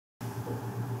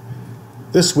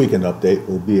This weekend update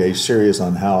will be a series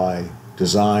on how I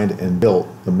designed and built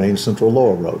the main central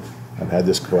lower road. I've had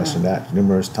this question asked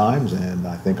numerous times, and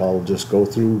I think I'll just go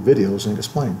through videos and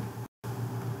explain.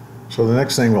 So the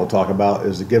next thing we'll talk about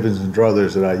is the givens and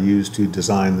druthers that I used to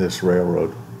design this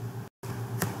railroad.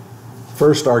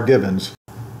 First, our givens.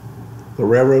 The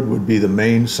railroad would be the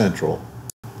main central.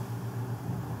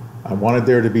 I wanted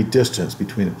there to be distance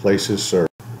between the places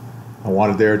served. I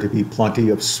wanted there to be plenty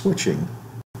of switching.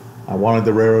 I wanted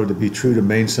the railroad to be true to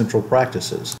main central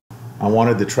practices. I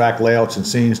wanted the track layouts and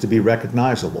scenes to be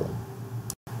recognizable.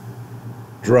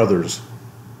 Druthers.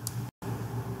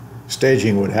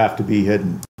 Staging would have to be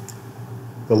hidden.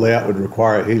 The layout would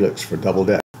require a helix for double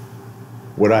deck.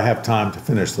 Would I have time to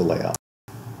finish the layout?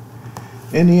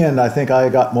 In the end, I think I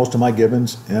got most of my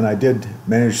givens, and I did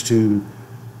manage to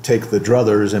take the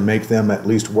druthers and make them at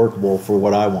least workable for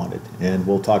what I wanted. And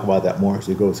we'll talk about that more as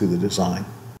we go through the design.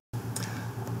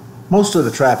 Most of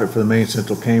the traffic for the main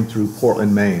central came through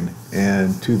Portland, Maine,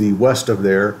 and to the west of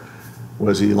there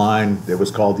was a line that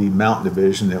was called the Mountain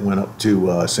Division that went up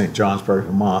to St. Johnsbury,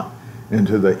 Vermont, and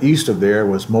to the east of there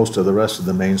was most of the rest of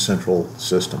the main central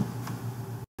system.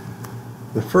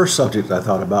 The first subject I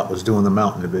thought about was doing the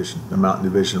Mountain Division. The Mountain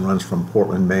Division runs from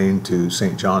Portland, Maine to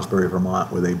St. Johnsbury,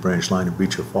 Vermont with a branch line of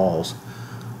Beecher Falls.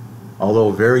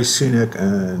 Although very scenic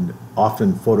and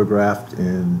often photographed,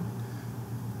 and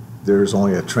there's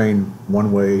only a train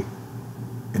one way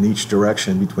in each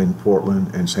direction between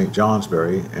Portland and St.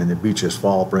 Johnsbury, and the Beecher's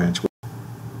Fall branch,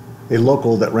 a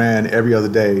local that ran every other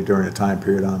day during the time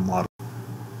period I'm modeling.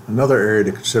 Another area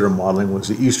to consider modeling was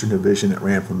the Eastern Division that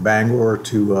ran from Bangor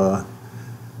to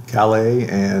Calais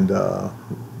and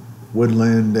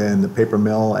Woodland and the paper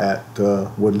mill at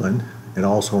Woodland. It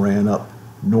also ran up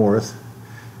north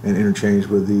and interchanged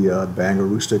with the Bangor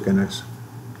Rustic and the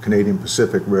Canadian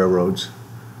Pacific railroads.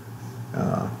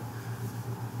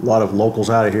 A lot of locals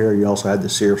out of here. You also had the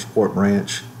Searsport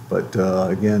branch, but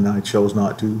again, I chose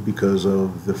not to because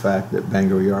of the fact that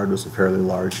Bangor Yard was a fairly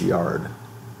large yard.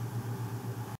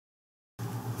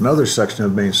 Another section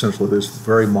of Main Central that is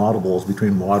very modelable is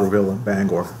between Waterville and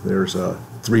Bangor. There's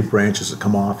 3 branches that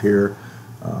come off here.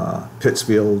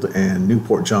 Pittsfield and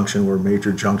Newport Junction were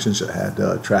major junctions that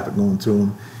had traffic going through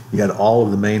them. You had all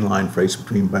of the main line freights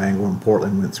between Bangor and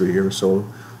Portland went through here, so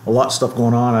a lot of stuff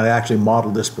going on. I actually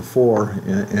modeled this before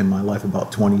in my life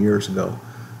about 20 years ago,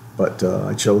 but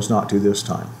I chose not to this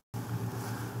time.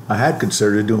 I had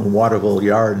considered doing Waterville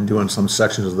Yard and doing some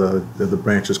sections of the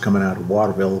branches coming out of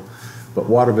Waterville, but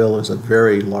Waterville is a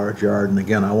very large yard, and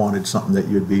again, I wanted something that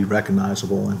you'd be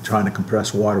recognizable, and trying to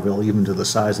compress Waterville even to the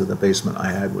size of the basement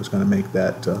I had was going to make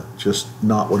that just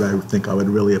not what I think I would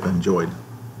really have enjoyed.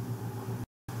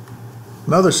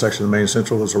 Another section of Main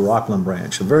Central was the Rockland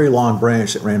branch, a very long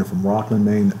branch that ran from Rockland,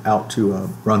 Maine out to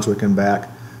Brunswick and back.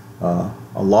 A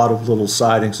lot of little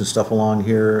sidings and stuff along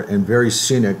here, and very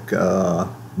scenic.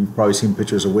 You've probably seen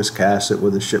pictures of Wiscasset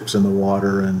with the ships in the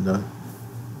water and the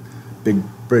big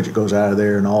bridge that goes out of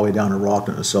there and all the way down to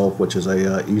Rockland itself, which is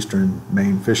a eastern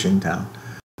Maine fishing town.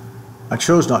 I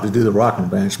chose not to do the Rockland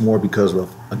branch more because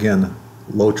of, again,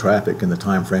 low traffic in the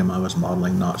time frame I was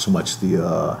modeling, not so much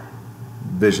the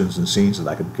visions and scenes that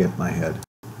I could get in my head.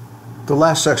 The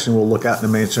last section we'll look at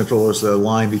in the Main Central is the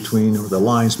line between, or the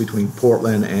lines between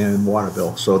Portland and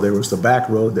Waterville. So there was the back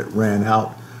road that ran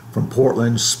out from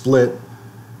Portland, split,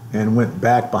 and went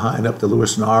back behind up to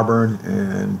Lewiston, Auburn,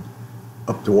 and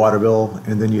up to Waterville,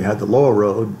 and then you had the lower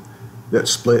road that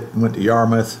split and went to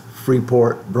Yarmouth,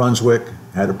 Freeport, Brunswick,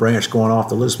 had a branch going off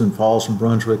to Lisbon Falls from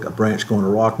Brunswick, a branch going to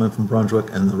Rockland from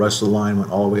Brunswick, and the rest of the line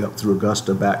went all the way up through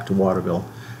Augusta back to Waterville,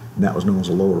 and that was known as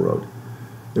the lower road.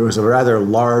 There was a rather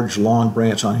large, long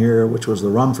branch on here, which was the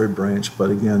Rumford branch,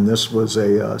 but again, this was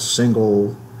a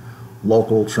single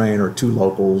local train or 2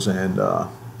 locals, and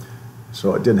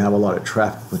so it didn't have a lot of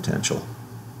traffic potential.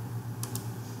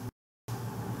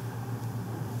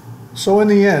 So in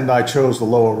the end, I chose the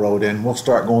lower road, and we'll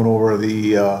start going over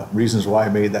the reasons why I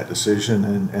made that decision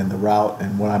and the route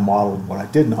and what I modeled, what I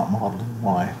did not model, and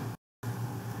why.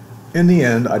 In the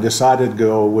end, I decided to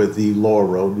go with the lower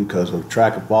road because of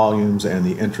traffic volumes and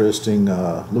the interesting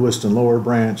Lewiston lower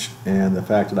branch, and the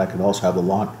fact that I could also have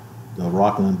the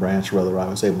Rockland branch, whether I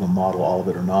was able to model all of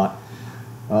it or not.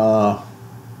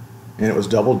 And it was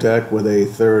double deck with a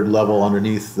 3rd level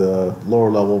underneath the lower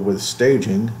level with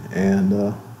staging.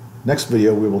 And next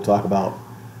video we will talk about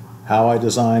how I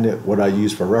designed it, what I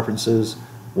used for references,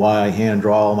 why I hand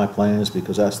draw all my plans,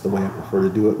 because that's the way I prefer to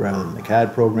do it rather than the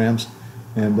CAD programs.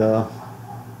 And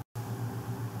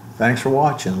thanks for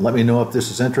watching. Let me know if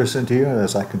this is interesting to you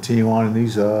as I continue on in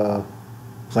these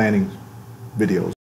planning videos.